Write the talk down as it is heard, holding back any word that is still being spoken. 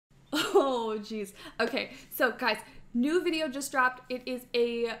Oh, jeez. Okay, so guys, new video just dropped. It is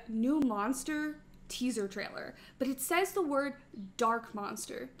a new monster teaser trailer, but it says the word dark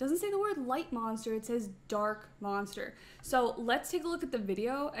monster. It doesn't say the word light monster, it says dark monster. So let's take a look at the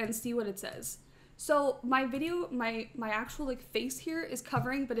video and see what it says. So my video, my actual like face here is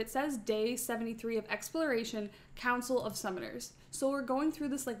covering, but it says day 73 of exploration, Council of Summoners. So we're going through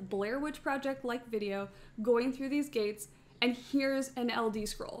this like Blair Witch Project like video, going through these gates, and here's an LD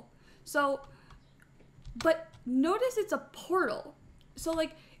scroll. So, but notice it's a portal. So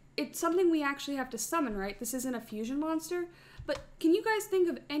like, it's something we actually have to summon, right? This isn't a fusion monster. But can you guys think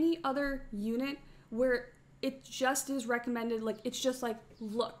of any other unit where it just is recommended, like, it's just like,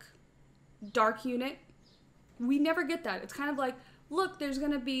 look, dark unit? We never get that. It's kind of like, look, there's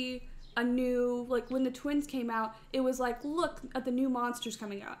gonna be a new, like when the twins came out, it was like, look at the new monsters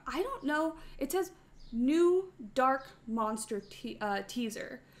coming out. I don't know. It says new dark monster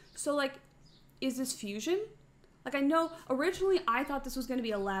teaser. So like, is this fusion? Like I know originally I thought this was going to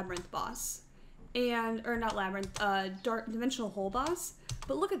be a labyrinth boss, or not labyrinth, dark dimensional hole boss.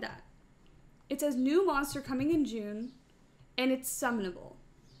 But look at that. It says new monster coming in June, and it's summonable.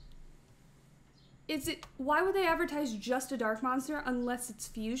 Is it? Why would they advertise just a dark monster unless it's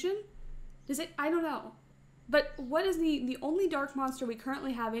fusion? Does it? I don't know. But what is the only dark monster we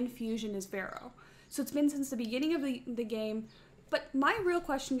currently have in fusion is Pharaoh. So it's been since the beginning of the game. But my real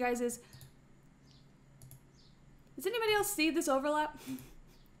question, guys, is, does anybody else see this overlap?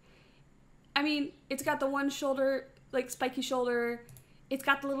 I mean, it's got the one shoulder, like spiky shoulder. It's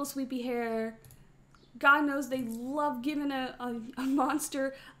got the little sweepy hair. God knows they love giving a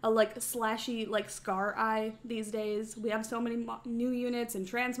monster a like slashy like scar eye these days. We have so many new units and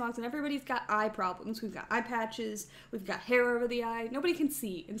transmogs, and everybody's got eye problems. We've got eye patches. We've got hair over the eye. Nobody can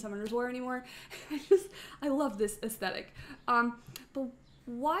see in Summoner's War anymore. I love this aesthetic. But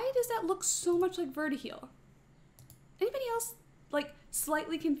why does that look so much like Vertiheel? Anybody else like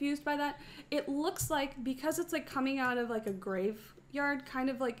slightly confused by that? It looks like, because it's like coming out of like a graveyard,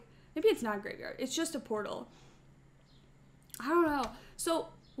 kind of like, maybe it's not a graveyard, it's just a portal. I don't know. So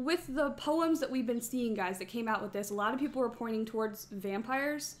with the poems that we've been seeing, guys, that came out with this, a lot of people were pointing towards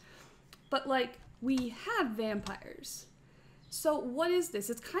vampires, but like we have vampires. So what is this?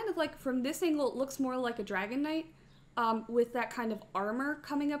 It's kind of like, from this angle, it looks more like a Dragon Knight. With that kind of armor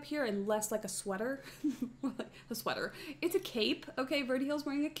coming up here and less like a sweater. A sweater. It's a cape. Okay, Vertiheel's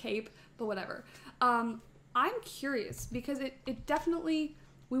wearing a cape, but whatever. I'm curious because it definitely,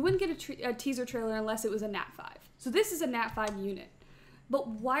 we wouldn't get a teaser trailer unless it was a Nat 5. So this is a Nat 5 unit. But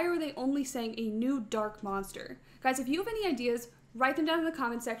why are they only saying a new dark monster? Guys, if you have any ideas, write them down in the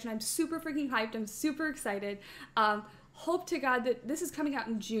comment section. I'm super freaking hyped. I'm super excited. Hope to God that this is coming out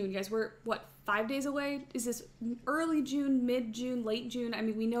in June. Guys, we're, what, 5 days away? Is this early June, mid-June, late June? I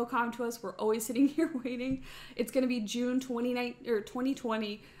mean, we know come to us. We're always sitting here waiting. It's going to be June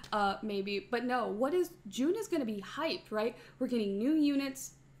 2020, maybe. But no, June is going to be hype, right? We're getting new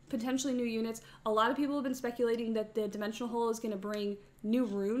units, potentially new units. A lot of people have been speculating that the Dimensional Hole is going to bring new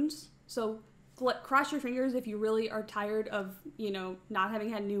runes. So cross your fingers if you really are tired of, you know, not having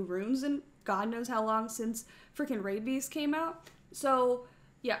had new runes in God knows how long since freaking Raid Beast came out. So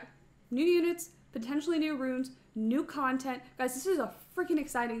yeah, new units, potentially new runes, new content. Guys, this is a freaking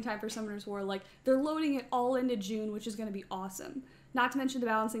exciting time for Summoner's War. Like, they're loading it all into June, which is going to be awesome. Not to mention the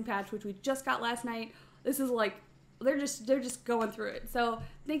balancing patch, which we just got last night. This is like, they're just going through it. So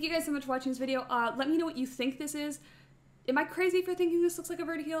thank you guys so much for watching this video. Let me know what you think this is. Am I crazy for thinking this looks like a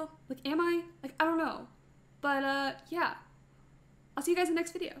Vertiheel? Like, am I? Like, I don't know. But yeah, I'll see you guys in the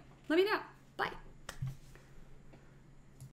next video. Let me know. Bye.